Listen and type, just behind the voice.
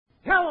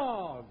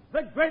Kellogg's,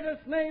 the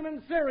greatest name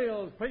in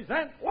cereals,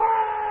 presents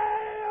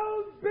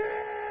Wild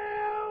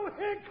Bill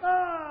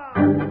Hickok!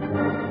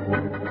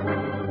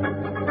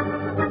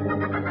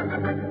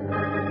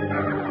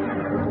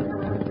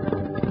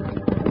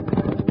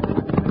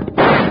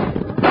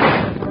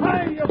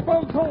 Hey, you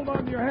folks, hold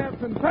on to your hats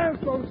and pass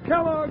those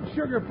Kellogg's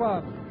Sugar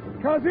Puffs.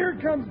 Because here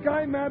comes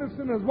Guy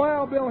Madison as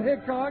Wild Bill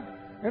Hickok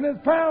and his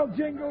pal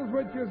Jingles,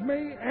 which is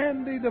me,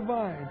 Andy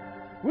Devine.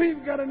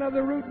 We've got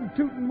another rootin'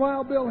 tootin'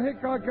 Wild Bill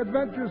Hickok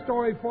adventure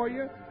story for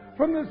you.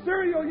 From the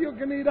cereal you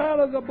can eat out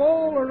of the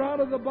bowl or out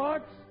of the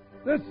box,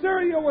 the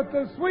cereal with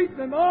the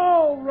sweetening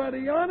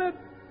already on it,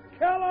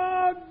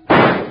 Kellogg's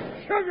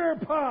Sugar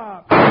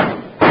Pops.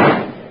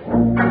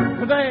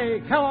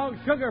 Today, Kellogg's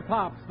Sugar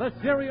Pops, the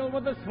cereal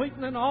with the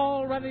sweetening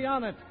already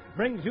on it,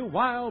 brings you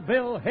Wild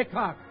Bill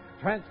Hickok,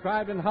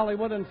 transcribed in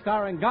Hollywood and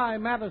starring Guy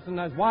Madison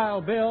as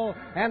Wild Bill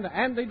and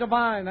Andy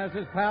Devine as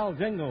his pal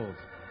Jingles.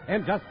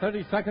 In just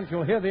 30 seconds,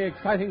 you'll hear the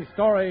exciting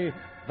story,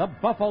 The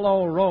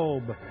Buffalo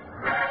Robe.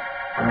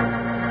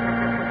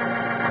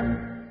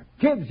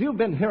 Kids, you've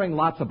been hearing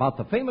lots about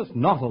the famous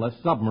Nautilus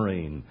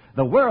submarine,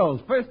 the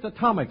world's first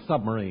atomic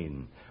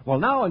submarine. Well,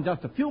 now, in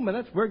just a few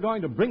minutes, we're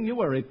going to bring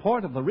you a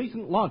report of the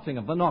recent launching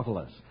of the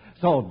Nautilus.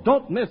 So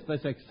don't miss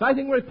this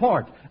exciting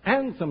report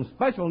and some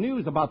special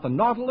news about the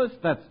Nautilus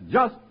that's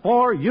just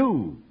for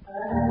you.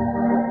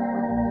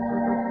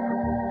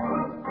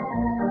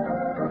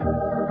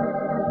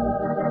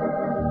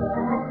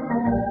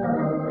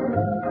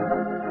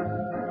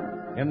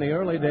 In the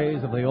early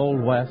days of the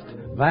Old West,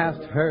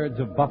 vast herds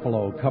of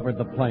buffalo covered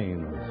the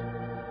plains.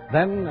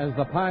 Then, as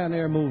the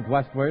pioneer moved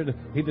westward,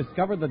 he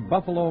discovered that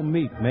buffalo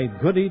meat made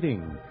good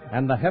eating,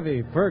 and the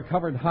heavy,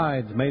 fur-covered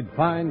hides made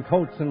fine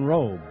coats and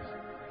robes.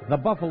 The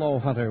buffalo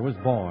hunter was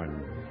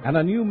born, and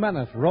a new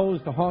menace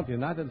rose to haunt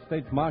United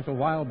States Marshal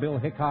Wild Bill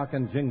Hickok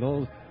and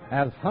Jingles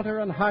as hunter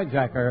and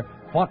hijacker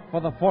fought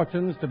for the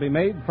fortunes to be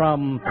made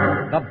from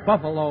the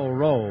buffalo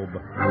robe.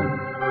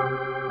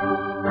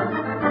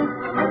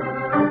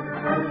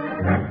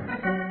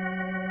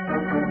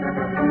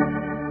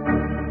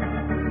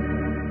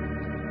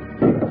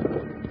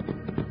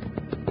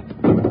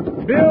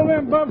 Bill,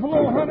 them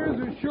buffalo hunters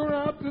are sure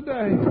out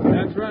today.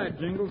 That's right,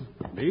 Jingles.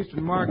 The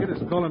Eastern market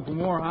is calling for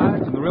more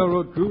hides, and the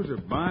railroad crews are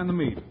buying the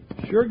meat.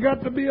 Sure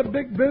got to be a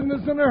big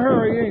business in a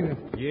hurry, ain't it?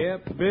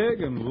 Yep,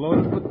 big and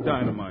loaded with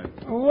dynamite.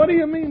 What do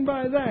you mean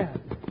by that?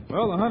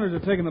 Well, the hunters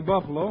are taking the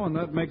buffalo, and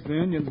that makes the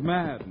Indians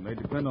mad, and they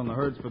depend on the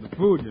herds for the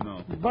food, you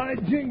know. By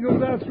jingle,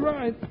 that's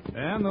right.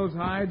 And those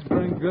hides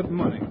bring good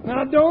money.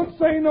 Now, don't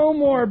say no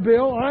more,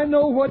 Bill. I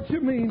know what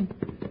you mean.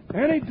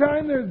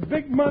 Anytime there's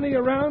big money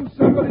around,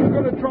 somebody's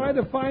going to try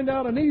to find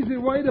out an easy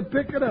way to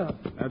pick it up.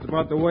 That's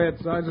about the way it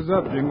sizes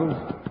up, Jingles.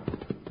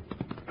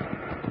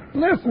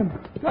 Listen,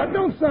 that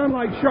don't sound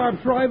like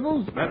Sharp's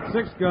rifles. That's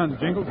 6 guns,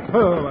 Jingles.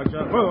 Oh, watch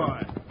out. Oh,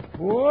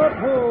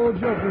 Whoa,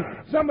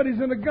 Joker. Somebody's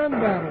in a gun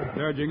battle.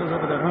 there, Jingles,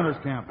 up at that hunter's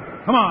camp.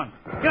 Come on.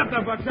 Get up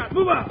there, Buckshot.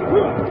 Move up.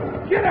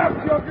 Get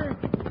up, Joker.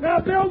 Now,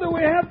 Bill, do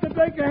we have to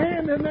take a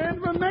hand in that?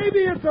 But maybe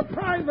it's a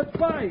private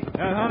fight.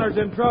 That hunter's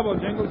in trouble,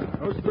 Jingles.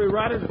 Those 3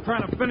 riders are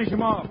trying to finish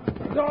him off.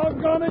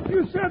 Doggone it,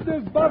 you said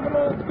this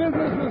buffalo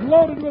business was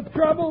loaded with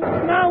trouble.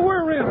 Now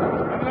we're in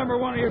it. Have number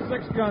 1 of your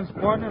 6 guns,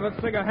 partner. Let's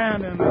take a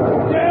hand in this.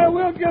 Yeah,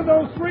 we'll give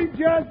those 3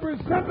 Jaspers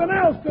something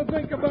else to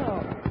think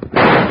about.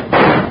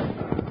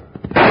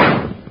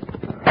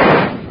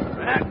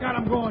 That got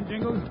them going,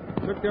 Jingles.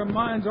 Took their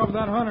minds off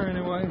that hunter,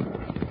 anyway.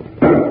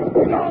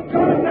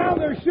 Doggone it, now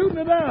they're shooting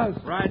at us.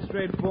 Ride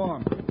straight for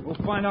them. We'll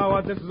find out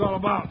what this is all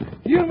about.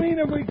 You mean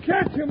if we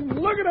catch them,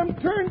 look at them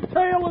turn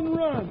tail and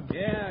run?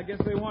 Yeah, I guess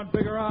they want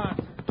bigger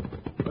odds.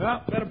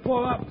 Well, better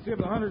pull up and see if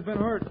the hunter's been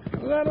hurt.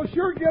 Well, that'll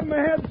sure give them a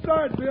head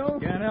start, Bill.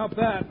 Can't help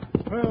that.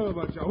 Oh,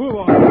 but you move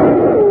on.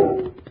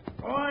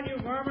 Go on, you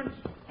vermins.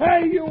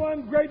 Hey, you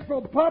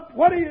ungrateful pup,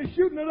 what are you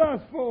shooting at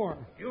us for?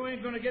 You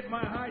ain't going to get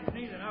my hides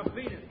neither. Now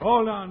beat it.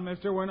 Hold on,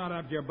 mister. We're not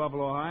after your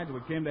buffalo hides. We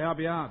came to help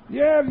you out.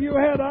 Yeah, if you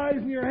had eyes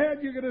in your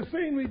head, you could have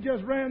seen we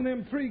just ran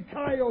them 3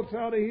 coyotes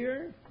out of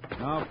here.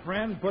 Now,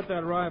 friend, put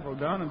that rifle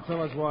down and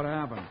tell us what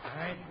happened.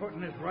 I ain't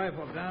putting this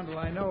rifle down till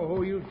I know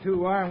who you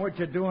 2 are and what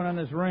you're doing on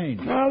this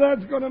range. Now,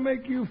 that's going to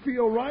make you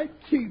feel right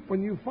cheap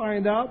when you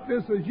find out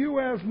this is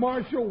U.S.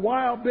 Marshal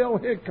Wild Bill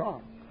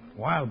Hickok.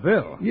 Wild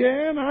Bill?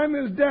 Yeah, and I'm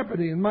his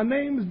deputy, and my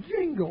name's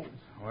Jingles.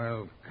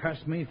 Well, cuss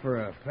me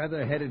for a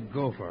feather-headed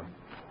gopher.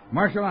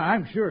 Marshal,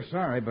 I'm sure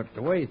sorry, but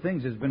the way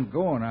things has been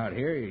going out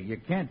here, you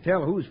can't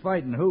tell who's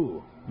fighting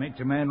who. Makes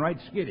a man right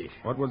skittish.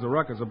 What was the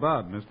ruckus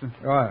about, mister?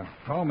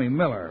 Call me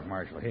Miller,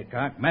 Marshal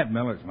Hickok. Matt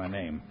Miller's my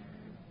name.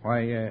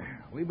 Why,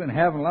 we've been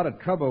having a lot of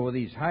trouble with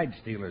these hide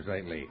stealers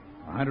lately.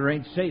 A hunter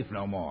ain't safe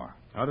no more.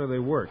 How do they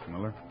work,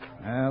 Miller?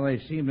 Well, they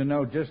seem to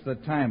know just the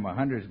time a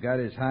hunter's got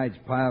his hides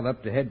piled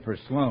up to head for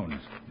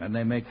Sloan's. Then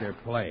they make their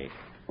play.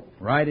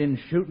 Ride in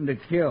shooting to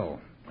kill,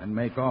 and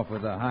make off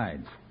with the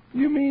hides.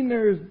 You mean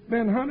there's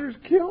been hunters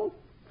killed?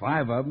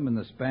 5 of them in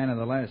the span of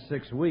the last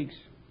 6 weeks.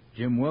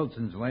 Jim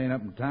Wilson's laying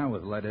up in town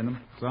with lead in him.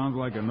 Sounds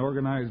like an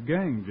organized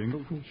gang,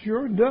 Jingles. It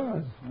sure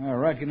does. I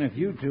reckon if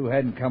you two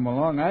hadn't come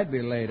along, I'd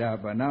be laid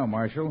out by now,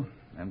 Marshal.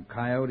 Them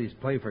coyotes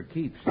play for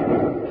keeps.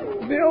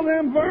 Bill,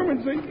 them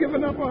varmints ain't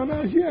given up on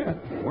us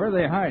yet. Where are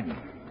they hiding?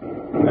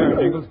 There,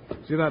 Jingles.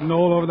 See that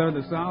knoll over there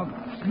to the south?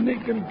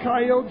 Sneaking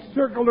coyotes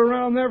circled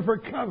around there for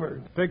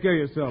cover. Take care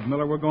of yourself,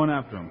 Miller. We're going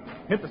after them.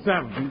 Hit the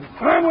saddle, Jingles.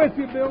 I'm with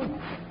you, Bill.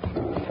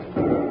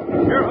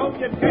 Sure hope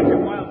you catch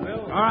him, Wild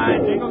Bill. All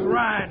right, Jingles,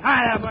 ride.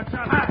 Hi,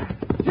 Buckshot. Hi.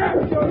 Jack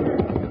Joker,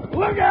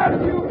 look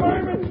out, you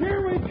varmints.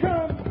 Here we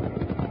come.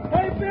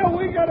 Hey, Bill,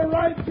 we got to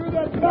ride through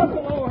that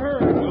buffalo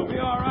herd. We'll be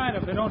all right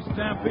if they don't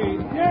stampede.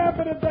 Yeah,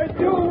 but if they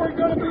do, we're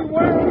going to be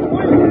wearing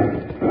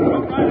wings.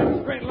 We'll ride in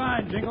a straight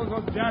line, Jingles.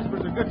 Those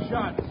Jaspers are good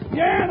shots.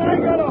 Yeah, and I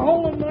got a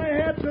hole in my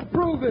head to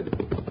prove it.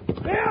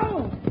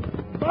 Bill,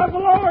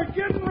 buffalo are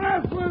getting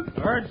restless.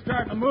 The herd's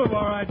starting to move,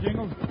 all right,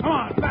 Jingles. Come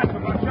on, faster,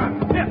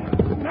 Buckshot.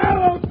 Hit.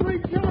 Now those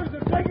three killers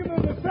are taking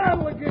to the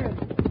saddle again.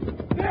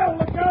 Bill,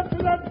 look out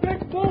for that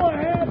big bull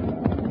ahead.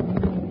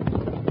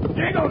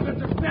 Jingles,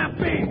 it's a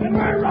stampede. And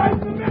we're right in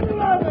the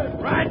middle of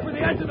it. Ride for the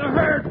edge of the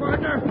herd,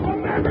 partner. We'll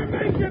never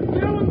make it,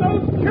 Bill, and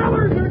those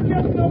killers are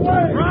getting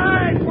away.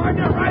 Ride,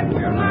 partner, ride for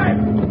your life.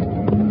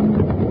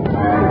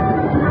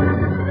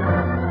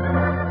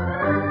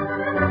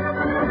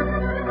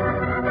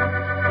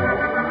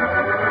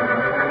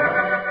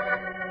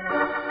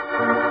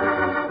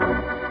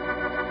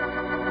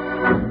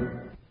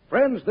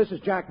 Friends, this is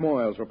Jack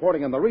Moyles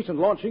reporting on the recent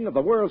launching of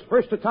the world's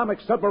first atomic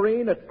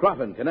submarine at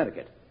Groton,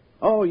 Connecticut.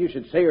 Oh, you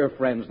should see her,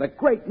 friends, the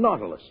great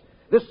Nautilus.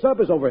 This sub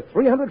is over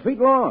 300 feet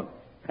long.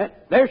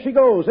 There she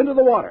goes, into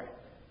the water.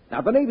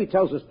 Now, the Navy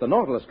tells us the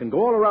Nautilus can go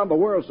all around the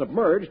world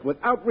submerged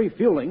without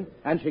refueling,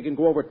 and she can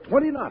go over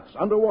 20 knots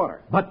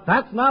underwater. But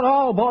that's not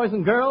all, boys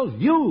and girls.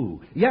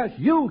 You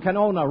can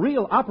own a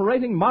real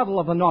operating model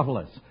of the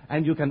Nautilus.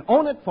 And you can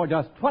own it for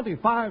just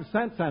 25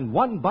 cents and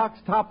one box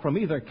top from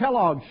either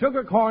Kellogg's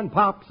Sugar Corn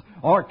Pops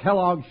or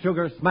Kellogg's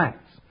Sugar Smacks.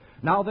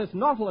 Now, this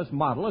Nautilus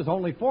model is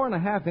only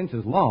 4.5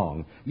 inches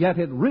long, yet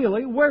it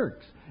really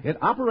works. It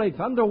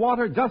operates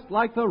underwater just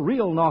like the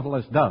real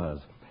Nautilus does.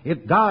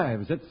 It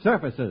dives, it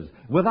surfaces,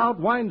 without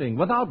winding,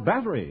 without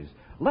batteries.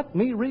 Let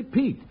me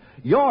repeat.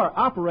 Your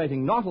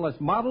operating Nautilus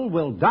model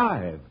will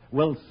dive,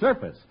 will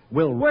surface,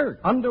 will work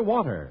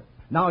underwater.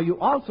 Now, you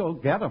also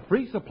get a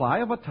free supply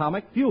of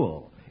atomic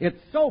fuel. It's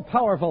so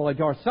powerful that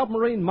your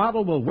submarine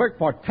model will work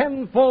for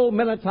 10 full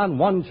minutes on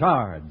one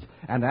charge.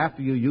 And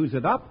after you use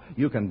it up,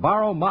 you can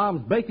borrow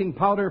Mom's baking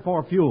powder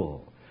for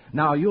fuel.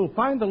 Now, you'll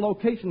find the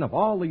location of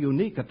all the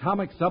unique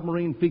atomic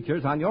submarine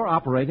features on your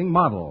operating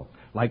model,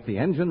 like the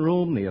engine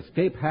room, the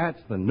escape hatch,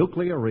 the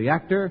nuclear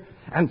reactor.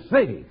 And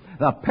say,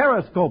 the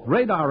periscope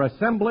radar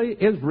assembly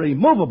is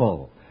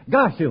removable.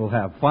 Gosh, you'll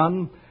have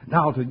fun.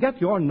 Now, to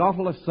get your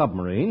Nautilus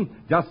submarine,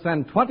 just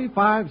send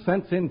 25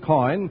 cents in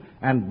coin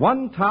and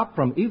one top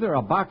from either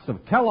a box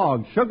of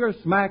Kellogg's Sugar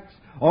Smacks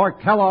or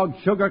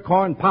Kellogg's Sugar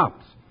Corn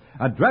Pops.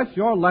 Address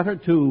your letter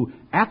to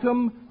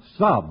Atom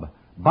Sub,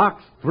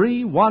 Box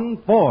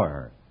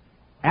 314.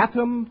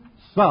 Atom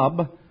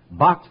Sub,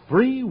 Box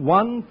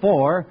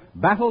 314,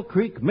 Battle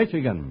Creek,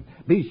 Michigan.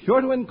 Be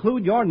sure to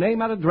include your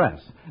name and address.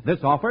 This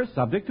offer is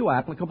subject to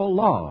applicable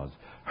laws.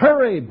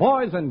 Hurry,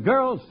 boys and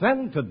girls,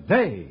 send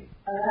today.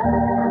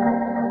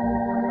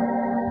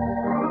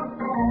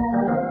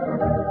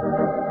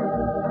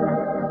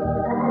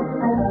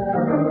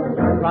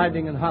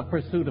 Riding in hot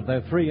pursuit of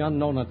their three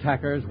unknown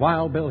attackers,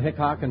 Wild Bill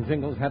Hickok and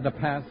Jingles had to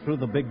pass through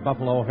the big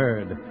buffalo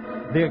herd.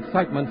 The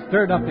excitement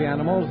stirred up the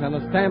animals, and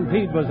a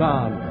stampede was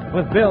on,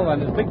 with Bill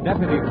and his big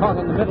deputy caught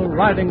in the middle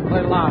riding for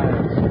their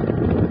lives.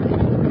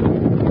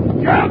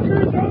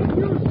 Joker, don't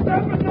you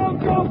step in no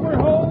gopher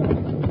hole.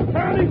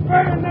 County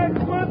fair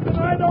next month, and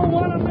I don't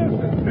want to miss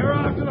it. They're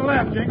off to the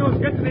left, Jingles.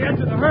 Get to the edge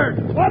of the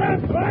herd. What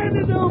I'm trying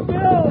to do,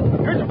 Bill.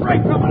 There's a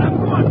break coming up.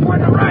 Come on,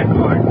 point the right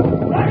for it.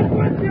 Right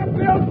with you,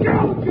 Bill.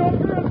 Go,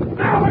 Joker. It's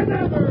now or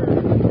never.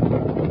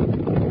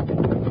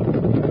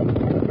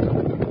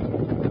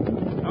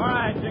 All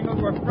right,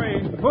 Jingles, we're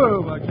free.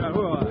 Whoa, Buckshot,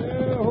 whoa.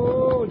 Yeah,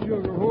 ho,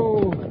 Joker,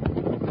 ho.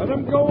 Let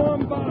them go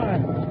on by.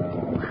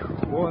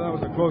 Boy, that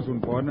was a close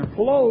one, partner.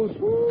 Close.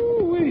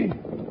 Woo-wee.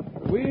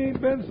 We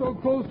ain't been so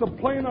close to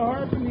playing a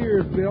harp in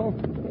years, Bill.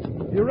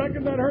 You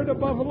reckon that herd of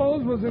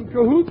buffaloes was in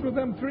cahoots with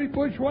them three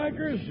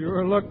bushwhackers?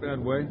 Sure looked that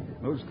way.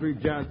 Those three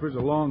Jaspers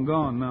are long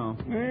gone now.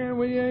 Man,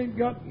 we ain't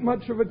got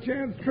much of a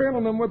chance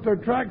trailing them with their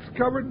tracks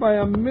covered by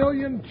a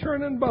million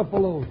churning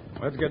buffaloes.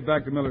 Let's get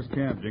back to Miller's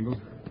camp, Jingles.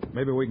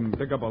 Maybe we can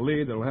pick up a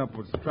lead that'll help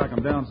us track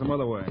them down some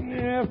other way.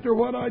 After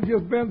what I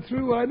just been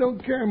through, I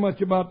don't care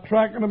much about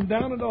tracking them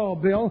down at all,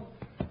 Bill.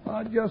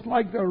 I'd just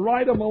like to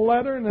write them a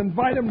letter and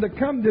invite them to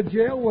come to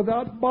jail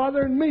without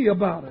bothering me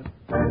about it.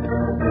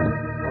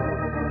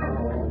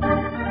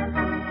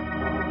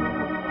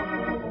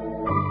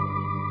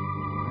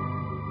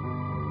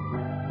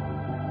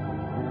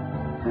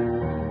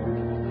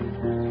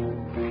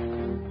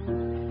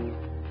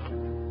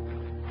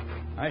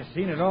 I've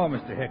seen it all,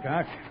 Mr.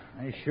 Hickok.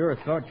 I sure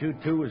thought you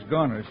two was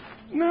goners.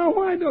 Now,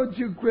 why don't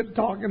you quit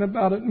talking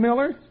about it,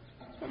 Miller?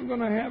 I'm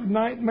going to have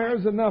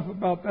nightmares enough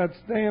about that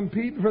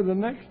stampede for the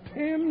next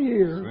 10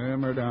 years.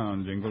 Simmer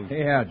down, Jingles.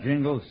 Yeah,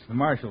 Jingles, the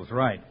marshal's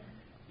right.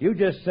 You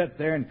just sit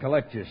there and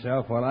collect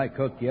yourself while I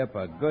cook you up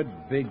a good,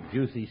 big,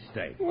 juicy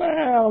steak.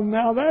 Well,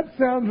 now that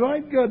sounds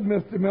right good,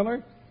 Mr.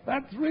 Miller.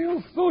 That's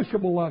real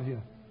sociable of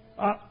you.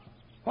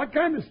 What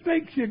kind of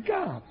steaks you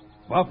got?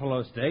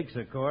 Buffalo steaks,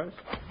 of course.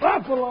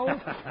 Buffalo?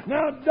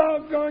 Now,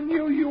 doggone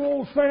you, you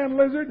old sand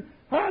lizard.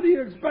 How do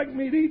you expect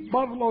me to eat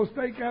buffalo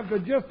steak after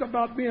just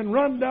about being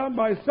run down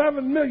by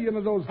 7 million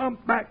of those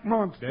humpback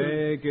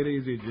monsters? Take it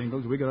easy,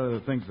 Jingles. We got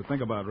other things to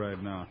think about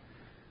right now.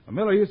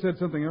 Miller, you said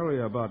something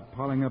earlier about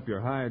piling up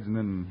your hides and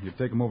then you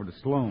take them over to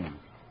Sloan.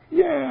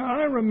 Yeah,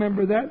 I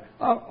remember that.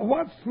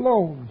 What's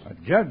Sloan?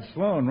 Judge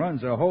Sloan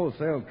runs a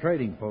wholesale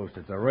trading post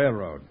at the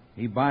railroad.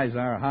 He buys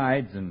our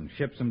hides and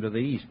ships them to the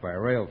east by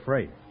rail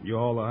freight. You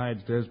haul the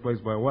hides to his place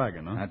by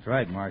wagon, huh? That's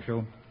right,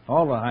 Marshal.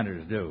 All the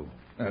hunters do.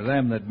 They're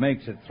them that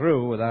makes it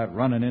through without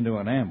running into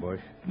an ambush.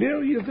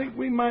 Bill, you think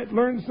we might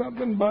learn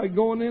something by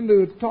going in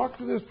to talk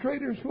to this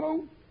trader,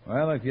 Sloan?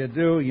 Well, if you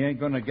do, you ain't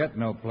going to get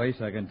no place,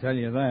 I can tell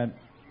you that.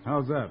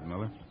 How's that,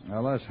 Miller?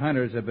 Well, us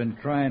hunters have been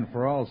trying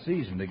for all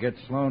season to get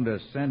Sloan to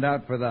send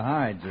out for the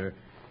hides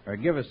or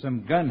give us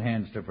some gun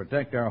hands to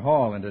protect our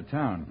haul into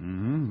town.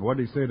 Mm-hmm.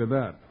 What'd he say to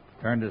that?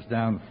 Turned us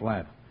down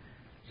flat.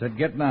 Said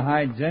getting the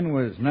hides in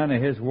was none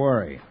of his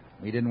worry.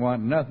 He didn't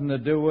want nothing to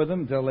do with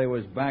them till they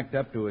was backed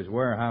up to his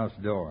warehouse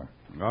door.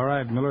 All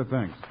right, Miller,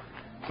 thanks.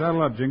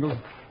 Saddle up, Jingles.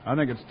 I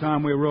think it's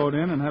time we rode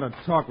in and had a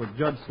talk with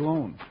Judge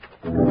Sloan.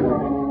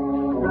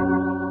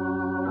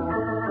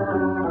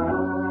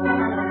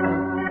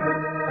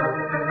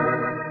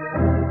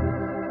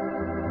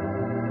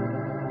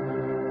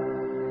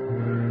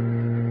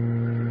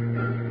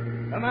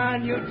 Come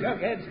on, you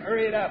chuckheads,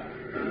 hurry it up.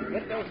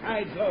 Get those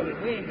hides loaded.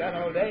 We ain't got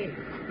all day.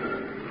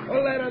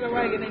 Pull that other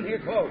wagon in here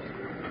close.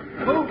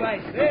 Move, I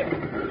said.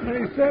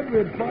 They said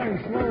we'd find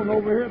Sloan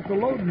over here at the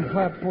loading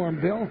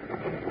platform, Bill.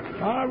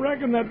 I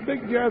reckon that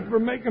big Jasper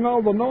making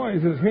all the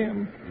noise is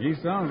him. He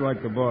sounds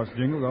like the boss,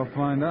 Jingles. I'll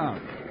find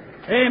out.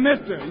 Hey,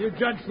 mister, you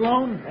Judge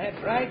Sloan?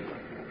 That's right.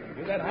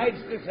 You got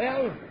hides to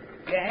sell?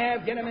 You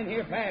have. Get them in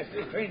here fast.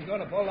 This train's going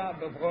to pull out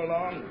before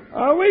long.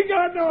 We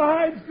got no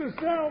hides to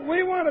sell.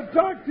 We want to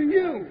talk to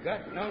you.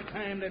 Got no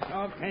time to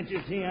talk. Can't you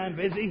see I'm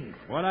busy?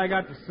 What I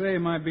got to say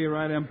might be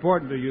right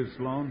important to you,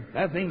 Sloan.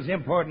 Nothing's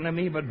important to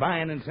me but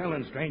buying and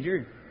selling,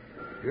 stranger.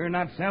 If you're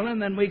not selling,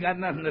 then we got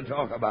nothing to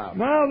talk about.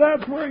 Now,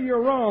 that's where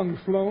you're wrong,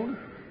 Sloan.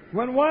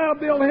 When Wild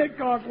Bill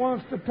Hickok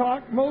wants to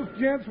talk, most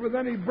gents with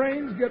any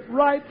brains get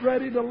right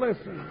ready to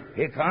listen.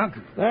 Hickok?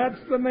 That's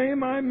the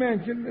name I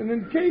mentioned, and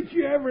in case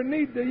you ever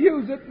need to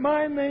use it,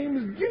 my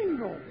name's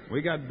Jingles.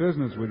 We got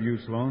business with you,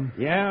 Sloan.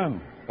 Yeah?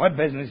 What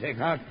business,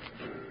 Hickok?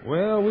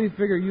 Well, we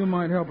figure you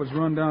might help us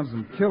run down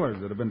some killers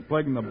that have been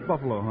plaguing the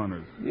buffalo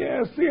hunters.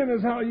 Yeah, seeing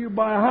as how you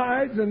buy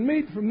hides and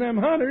meat from them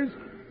hunters,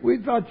 we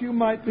thought you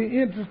might be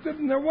interested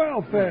in their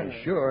welfare.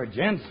 Well, sure,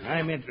 gents,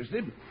 I'm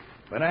interested.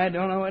 But I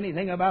don't know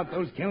anything about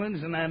those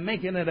killings, and I'm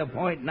making it a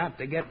point not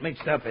to get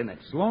mixed up in it.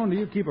 Sloan, do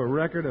you keep a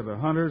record of the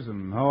hunters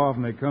and how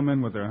often they come in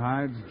with their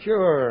hides?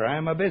 Sure,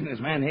 I'm a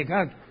businessman,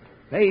 Hickok.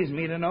 Pays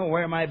me to know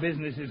where my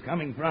business is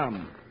coming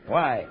from.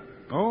 Why?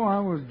 Oh, I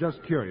was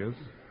just curious.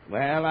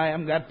 Well, I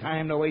haven't got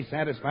time to waste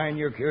satisfying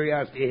your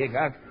curiosity,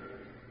 Hickok.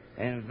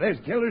 And if there's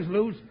killers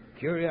loose,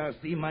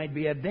 curiosity might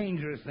be a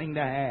dangerous thing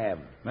to have.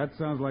 That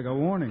sounds like a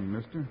warning,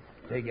 mister.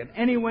 Take it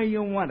any way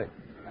you want it.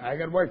 I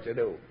got work to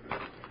do.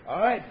 All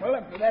right, pull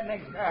up to that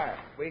next car.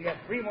 We got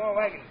 3 more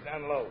wagons to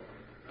unload.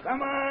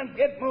 Come on,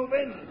 get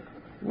moving.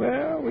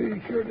 Well, we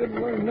sure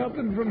didn't learn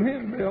nothing from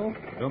him, Bill.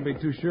 Don't be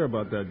too sure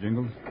about that,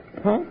 Jingles.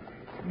 Huh?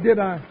 Did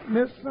I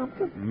miss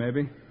something?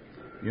 Maybe.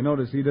 You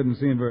notice he didn't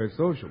seem very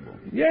sociable.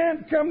 Yeah,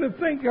 and come to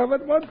think of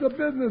it, what's a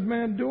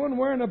businessman doing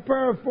wearing a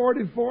pair of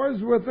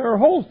 44s with their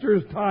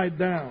holsters tied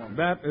down?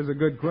 That is a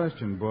good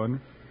question, Bud.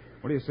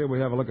 What do you say we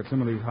have a look at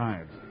some of these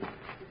hides?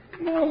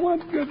 Now, what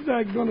good's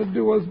that going to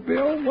do us,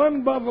 Bill?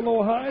 One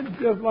buffalo hide's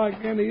just like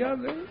any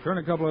other. Turn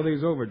a couple of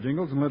these over,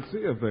 Jingles, and let's see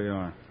if they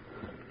are.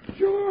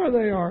 Sure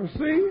they are,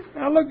 see?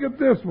 Now look at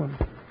this one.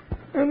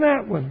 And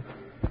that one.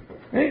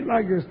 Ain't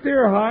like a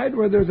steer hide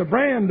where there's a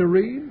brand to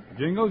read.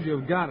 Jingles,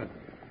 you've got it.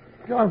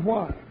 Got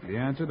what? The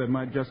answer that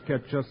might just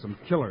catch us some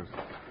killers.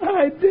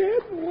 I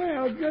did?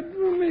 Well, good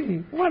for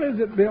me. What is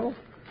it, Bill?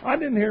 I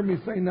didn't hear me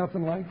say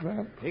nothing like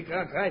that.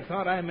 Hickok, I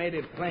thought I made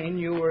it plain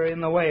you were in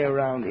the way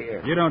around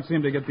here. You don't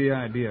seem to get the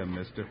idea,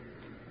 mister.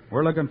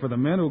 We're looking for the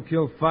men who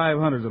killed 5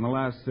 hunters in the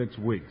last 6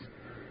 weeks.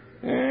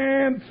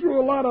 And threw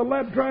a lot of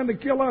lead trying to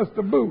kill us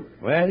to boot.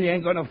 Well, you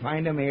ain't going to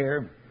find them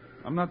here.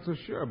 I'm not so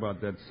sure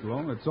about that,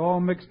 Sloan. It's all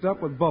mixed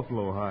up with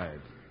buffalo hides.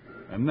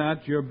 And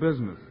that's your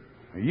business.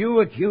 Are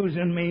you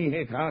accusing me,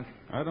 Hickok?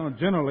 I don't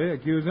generally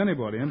accuse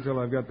anybody until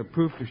I've got the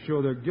proof to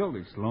show they're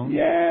guilty, Sloan.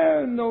 Yeah,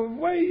 and the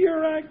way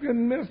you're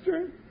acting,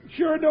 mister,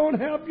 sure don't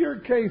help your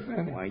case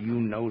any. Why, you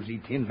nosy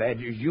tin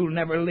badgers, you'll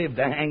never live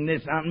to hang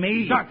this on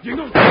me. Doc,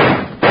 Jingles!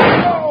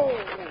 Oh!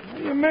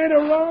 You made a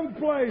wrong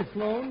play,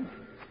 Sloan.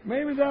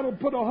 Maybe that'll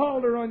put a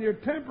halter on your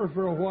temper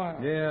for a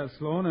while. Yeah,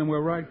 Sloan, and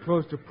we're right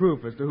close to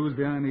proof as to who's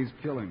behind these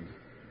killings.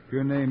 If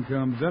your name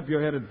comes up,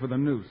 you're headed for the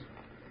noose.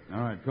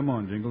 All right, come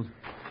on, Jingles.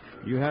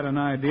 You had an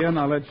idea, and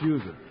now let's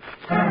use it.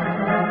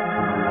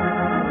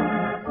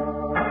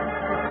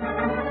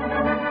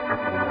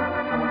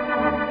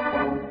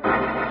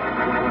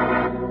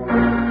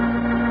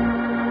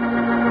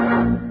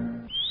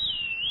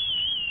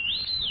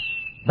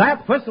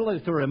 That whistle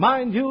is to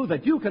remind you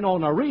that you can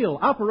own a real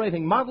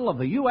operating model of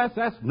the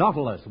USS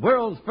Nautilus,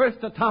 world's first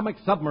atomic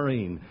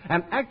submarine.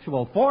 An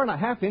actual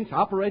 4.5-inch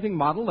operating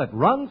model that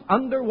runs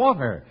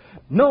underwater.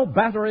 No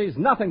batteries,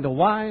 nothing to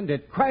wind.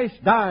 It crash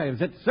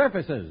dives, it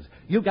surfaces.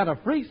 You get a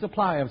free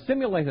supply of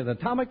simulated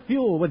atomic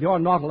fuel with your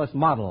Nautilus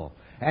model.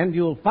 And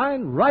you'll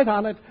find right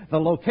on it the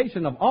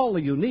location of all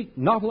the unique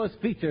Nautilus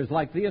features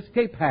like the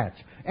escape hatch,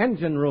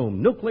 engine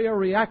room, nuclear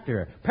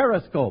reactor,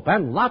 periscope,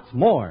 and lots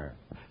more.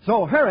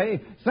 So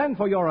hurry, send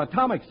for your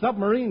atomic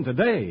submarine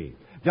today.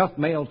 Just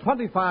mail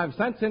 25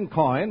 cents in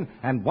coin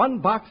and one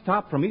box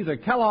top from either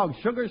Kellogg's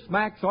Sugar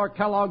Smacks or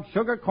Kellogg's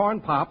Sugar Corn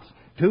Pops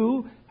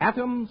to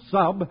Atom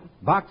Sub,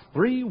 Box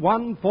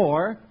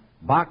 314,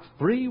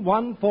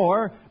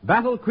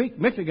 Battle Creek,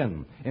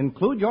 Michigan.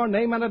 Include your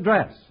name and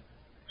address.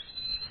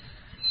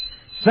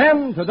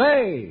 Send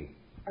today.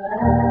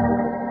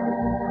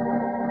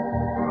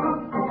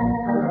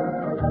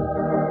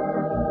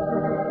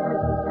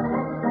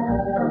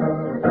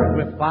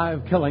 With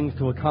 5 killings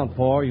to account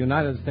for,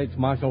 United States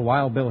Marshal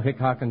Wild Bill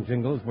Hickok and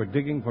Jingles were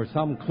digging for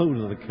some clue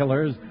to the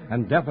killers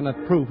and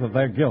definite proof of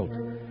their guilt.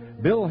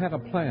 Bill had a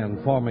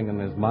plan forming in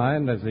his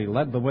mind as he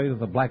led the way to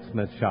the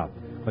blacksmith shop,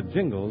 but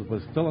Jingles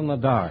was still in the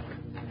dark.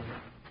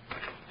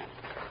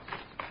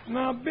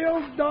 Now,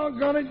 Bill,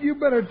 doggone it, you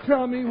better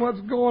tell me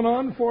what's going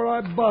on before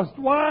I bust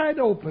wide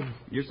open.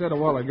 You said a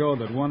while ago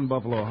that one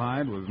buffalo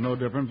hide was no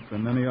different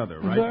than any other,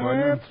 right,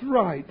 partner? That's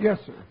right, yes,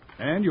 sir.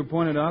 And you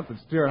pointed out that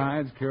steer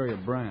hides carry a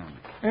brand.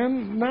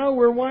 And now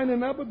we're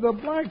winding up at the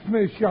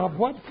blacksmith shop.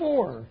 What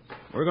for?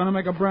 We're going to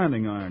make a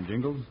branding iron,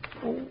 Jingles.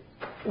 Oh,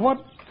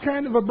 what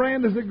kind of a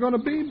brand is it going to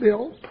be,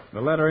 Bill?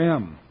 The letter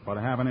M, about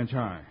a 1/2 inch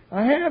high. A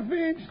 1/2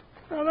 inch?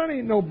 Now, that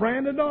ain't no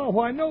brand at all.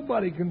 Why,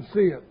 nobody can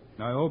see it.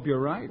 I hope you're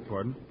right,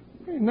 Gordon.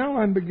 Hey, now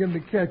I'm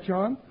beginning to catch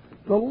on.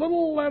 The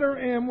little letter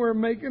M we're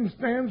making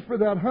stands for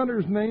that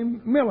hunter's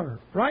name, Miller,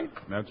 right?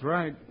 That's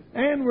right.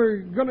 And we're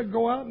going to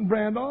go out and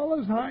brand all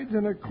his hides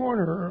in a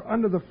corner or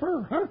under the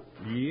fur, huh?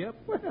 Yep.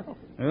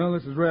 Well,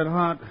 this is red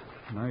hot.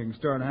 Now you can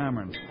start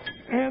hammering.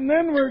 And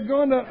then we're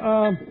going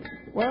to,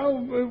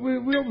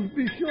 we'll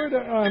be sure to,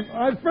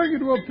 I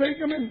figured we'll take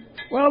them and,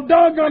 well,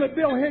 doggone it,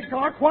 Bill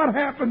Hickok, what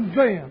happens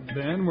then?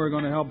 Then we're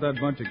going to help that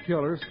bunch of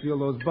killers steal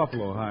those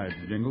buffalo hides,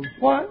 Jingles.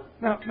 What?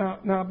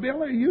 Now,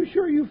 Bill, are you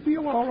sure you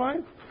feel all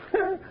right?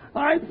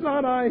 I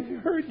thought I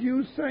heard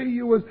you say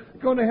you was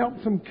going to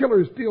help some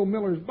killers steal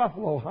Miller's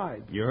buffalo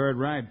hide. You heard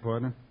right,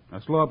 partner.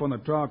 Now slow up on the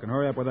talk and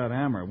hurry up with that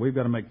hammer. We've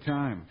got to make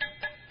time.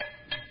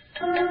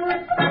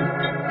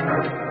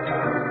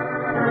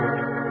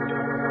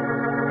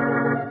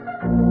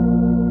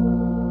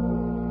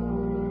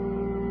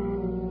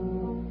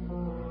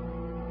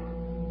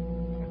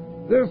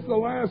 This the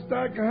last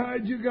stack of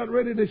hides you got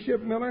ready to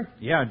ship, Miller?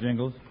 Yeah,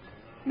 Jingles.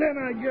 Then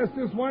I guess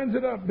this winds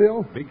it up,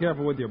 Bill. Be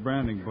careful with your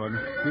branding,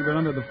 partner. Keep it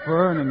under the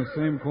fur and in the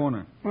same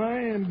corner. I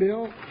am,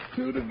 Bill.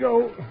 2 to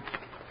go.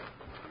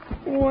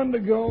 1 to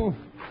go.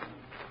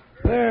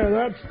 There,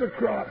 that's the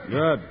crop.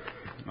 Good.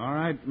 All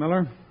right,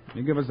 Miller.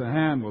 You give us a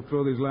hand. We'll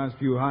throw these last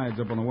few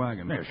hides up on the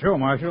wagon. There, sure,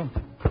 Marshal.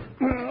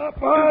 Up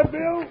high,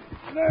 Bill.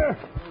 There.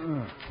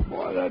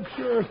 Boy, that's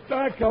sure a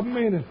stack of them,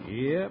 ain't it?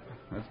 Yep.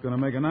 That's going to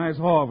make a nice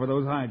haul for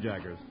those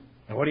hijackers.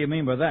 Now, what do you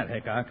mean by that,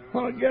 Hickok?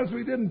 Well, I guess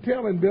we didn't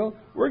tell him, Bill.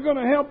 We're going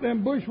to help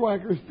them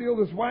bushwhackers steal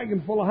this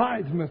wagon full of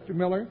hides, Mr.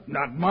 Miller.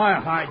 Not my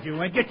hide,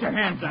 you ain't. Get your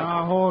hands up.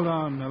 Now, hold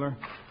on, Miller.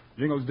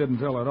 Jingles didn't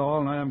tell at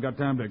all, and I haven't got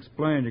time to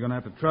explain. You're going to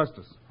have to trust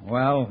us.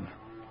 Well,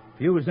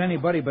 if you was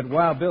anybody but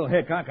Wild Bill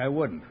Hickok, I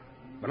wouldn't.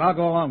 But I'll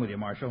go along with you,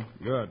 Marshal.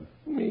 Good.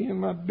 Me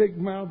and my big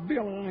mouth,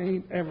 Bill, I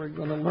ain't ever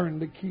going to learn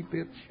to keep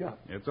it shut.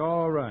 It's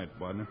all right,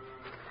 partner.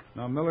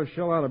 Now, Miller,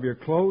 shell out of your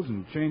clothes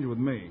and change with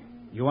me.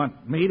 You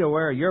want me to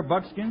wear your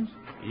buckskins?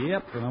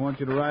 Yep, and I want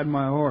you to ride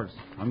my horse.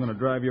 I'm going to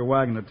drive your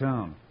wagon to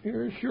town.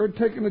 You're sure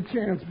taking a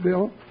chance,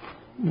 Bill.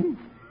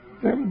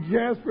 Them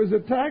Jaspers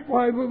attack,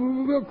 why,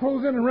 we'll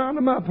close in and round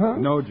them up, huh?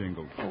 No,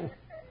 Jingles. Oh.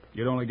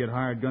 You'd only get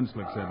hired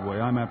gunslicks that way.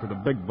 I'm after the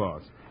big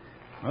boss.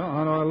 Well,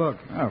 how do I look?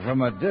 Oh,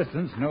 from a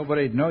distance,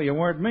 nobody'd know you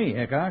weren't me,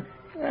 Hickok.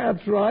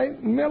 That's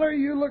right. Miller,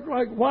 you look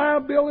like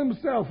Wild Bill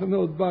himself in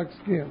those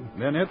buckskins.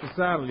 Then hit the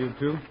saddle, you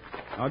two.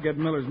 I'll get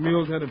Miller's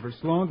mules headed for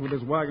Sloan's with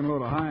this wagon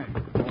load of hides.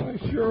 I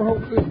sure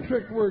hope this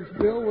trick works,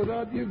 Bill,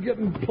 without you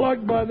getting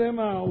plugged by them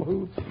owl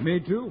hoots. Me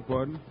too,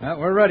 Gordon.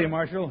 We're ready,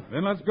 Marshal.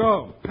 Then let's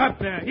go. Cut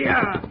there.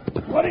 Yeah.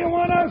 What do you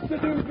want us to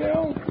do,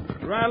 Bill?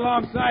 Ride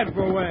alongside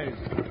for a ways.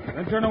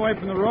 Then turn away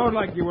from the road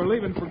like you were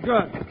leaving for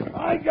good.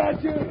 I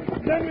got you.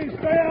 Then we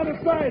stay out of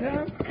sight,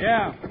 huh?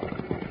 Yeah.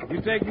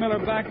 You take Miller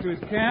back to his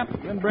camp,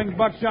 then bring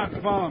Buckshot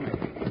to follow me.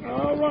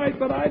 All right,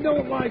 but I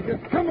don't like it.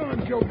 Come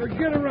on, Joker,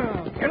 get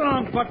around. Get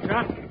on,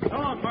 Buckshot.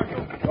 Come on,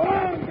 Marshal. Go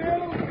on,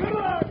 Bill. Good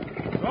luck.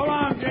 Go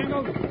on,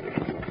 Jingles.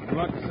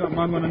 Luck's something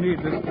I'm going to need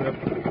this trip.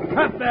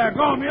 Up there,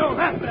 go, mule.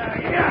 Up there,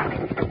 yeah.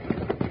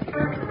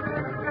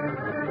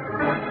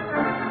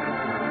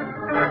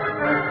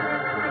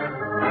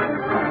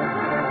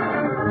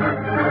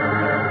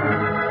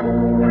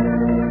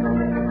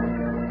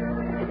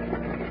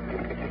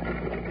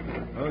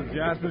 Those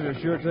Jaspers are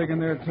sure taking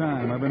their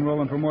time. I've been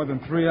rolling for more than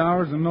 3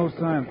 hours and no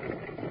sign.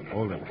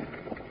 Hold it.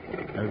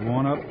 There's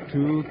one up,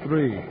 2,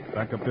 3.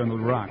 Back up there in the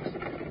rocks.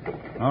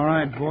 All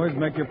right, boys,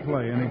 make your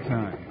play any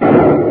time.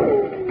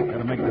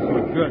 Gotta make this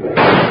look good.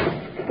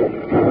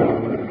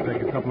 I'll let them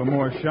take a couple of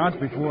more shots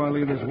before I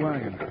leave this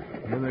wagon.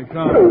 Here they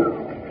come.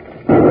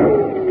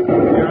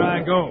 Here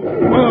I go.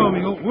 Whoa,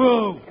 Mule,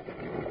 whoa!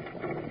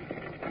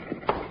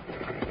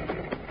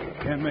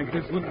 Can't make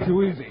this look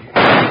too easy.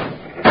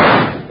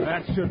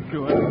 That should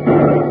do it.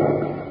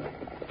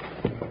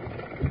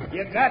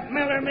 You got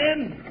Miller,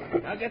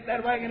 men? Now get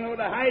that wagon load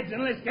of hides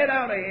and let's get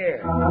out of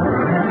here.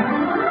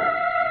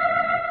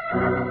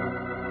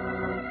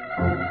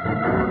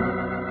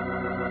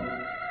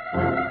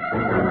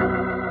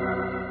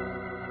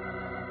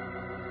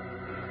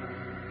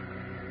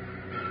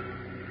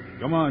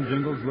 Come on,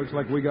 Jingles. Looks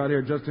like we got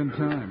here just in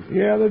time.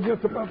 Yeah, they're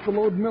just about to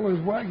load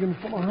Miller's wagon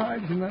full of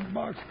hides in that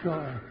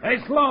boxcar. Hey,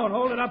 Sloan,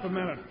 hold it up a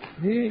minute.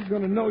 He ain't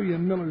going to know you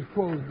in Miller's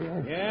clothes,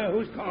 Bill. Yeah,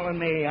 who's calling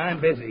me? I'm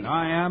busy.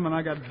 I am, and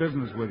I got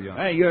business with you.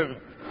 Hey, you're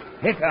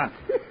Hickok.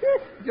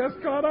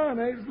 Just caught on,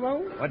 eh,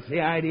 Sloan? What's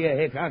the idea,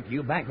 Hickok?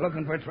 You back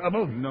looking for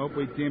trouble? Nope,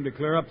 we came to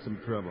clear up some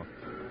trouble.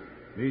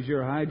 These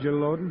your hides you're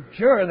loading?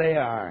 Sure they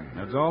are.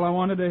 That's all I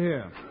wanted to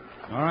hear.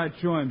 All right,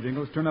 show him,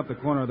 Jingles. Turn up the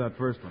corner of that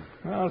first one.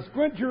 Now,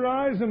 squint your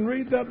eyes and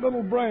read that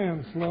little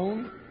brand,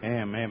 Sloan.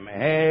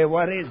 Hey,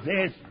 what is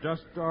this?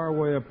 Just our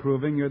way of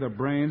proving you're the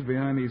brains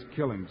behind these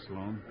killings,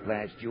 Sloan.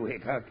 Blast you,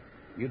 Hickok.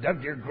 You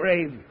dug your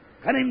grave.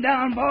 Cut him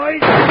down, boys.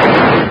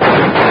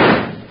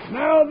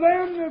 Now,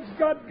 them that's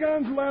got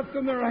guns left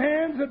in their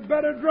hands had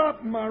better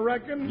drop them, I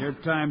reckon. Your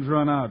time's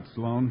run out,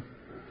 Sloan.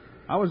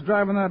 I was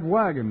driving that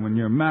wagon when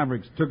your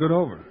Mavericks took it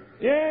over.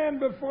 Yeah, and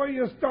before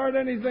you start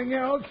anything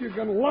else, you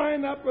can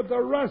line up with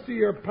the rest of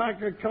your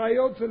pack of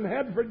coyotes and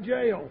head for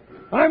jail.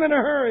 I'm in a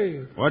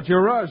hurry. What's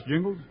your rush,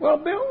 Jingles? Well,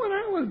 Bill, when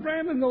I was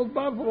branding those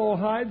buffalo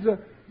hides,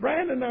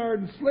 branding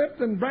iron slipped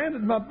and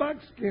branded my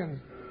buckskins.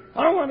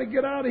 I want to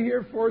get out of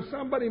here before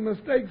somebody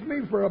mistakes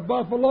me for a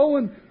buffalo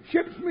and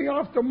ships me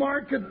off to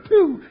market,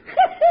 too.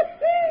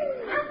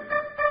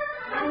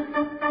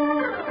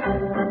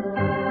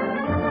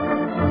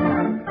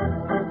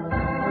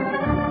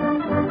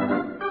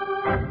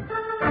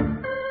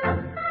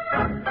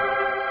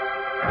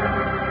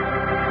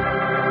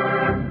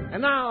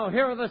 And now,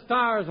 here are the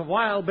stars of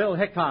Wild Bill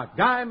Hickok,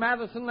 Guy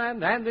Madison,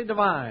 and Andy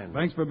Devine.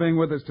 Thanks for being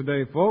with us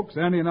today, folks.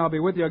 Andy and I'll be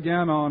with you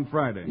again on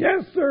Friday.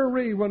 Yes,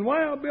 sirree. When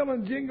Wild Bill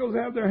and Jingles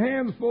have their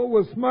hands full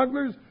with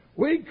smugglers,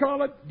 we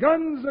call it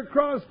guns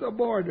across the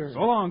border.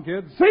 So long,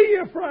 kids. See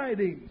you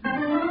Friday.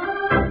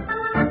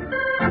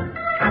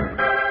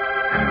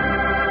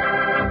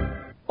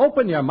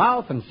 Open your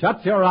mouth and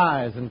shut your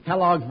eyes. In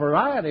Kellogg's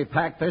Variety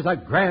Pack, there's a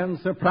grand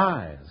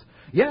surprise.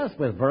 Yes,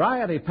 with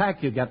Variety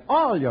Pack, you get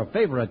all your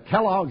favorite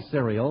Kellogg's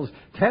cereals,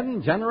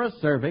 10 generous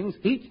servings,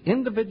 each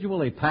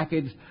individually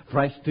packaged,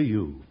 fresh to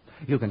you.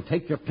 You can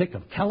take your pick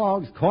of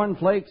Kellogg's Corn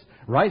Flakes,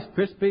 Rice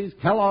Krispies,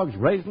 Kellogg's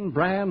Raisin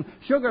Bran,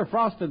 Sugar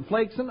Frosted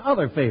Flakes, and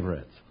other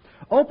favorites.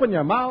 Open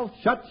your mouth,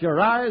 shut your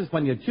eyes.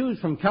 When you choose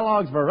from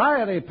Kellogg's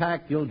Variety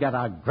Pack, you'll get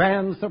a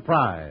grand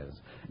surprise.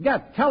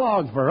 Get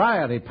Kellogg's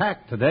Variety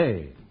Pack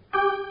today.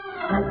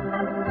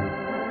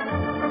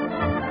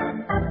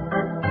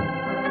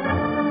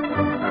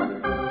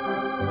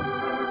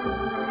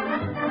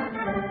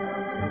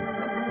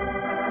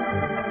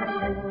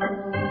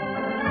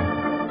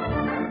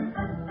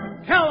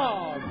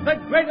 Kellogg's, the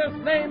greatest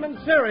name in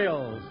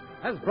cereals,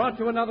 has brought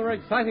you another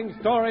exciting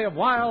story of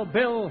Wild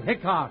Bill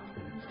Hickok,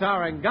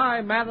 starring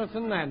Guy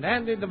Madison and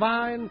Andy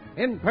Devine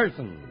in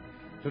person.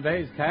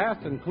 Today's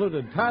cast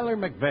included Tyler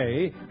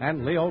McVeigh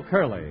and Leo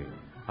Curley.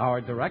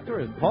 Our director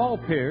is Paul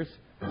Pierce.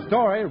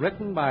 Story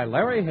written by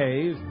Larry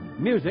Hayes.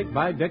 Music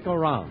by Dick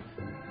Orant.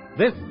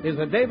 This is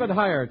a David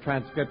Heyer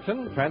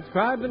transcription,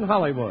 transcribed in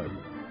Hollywood.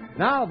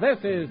 Now this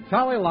is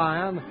Charlie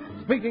Lyon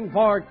speaking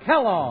for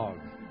Kellogg's,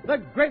 the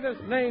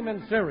greatest name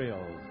in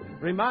cereals,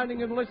 reminding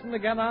you to listen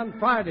again on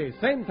Friday,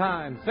 same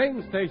time,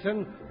 same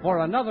station, for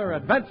another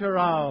adventure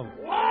of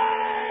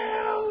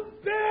Wild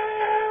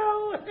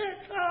Bill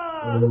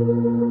Hickok!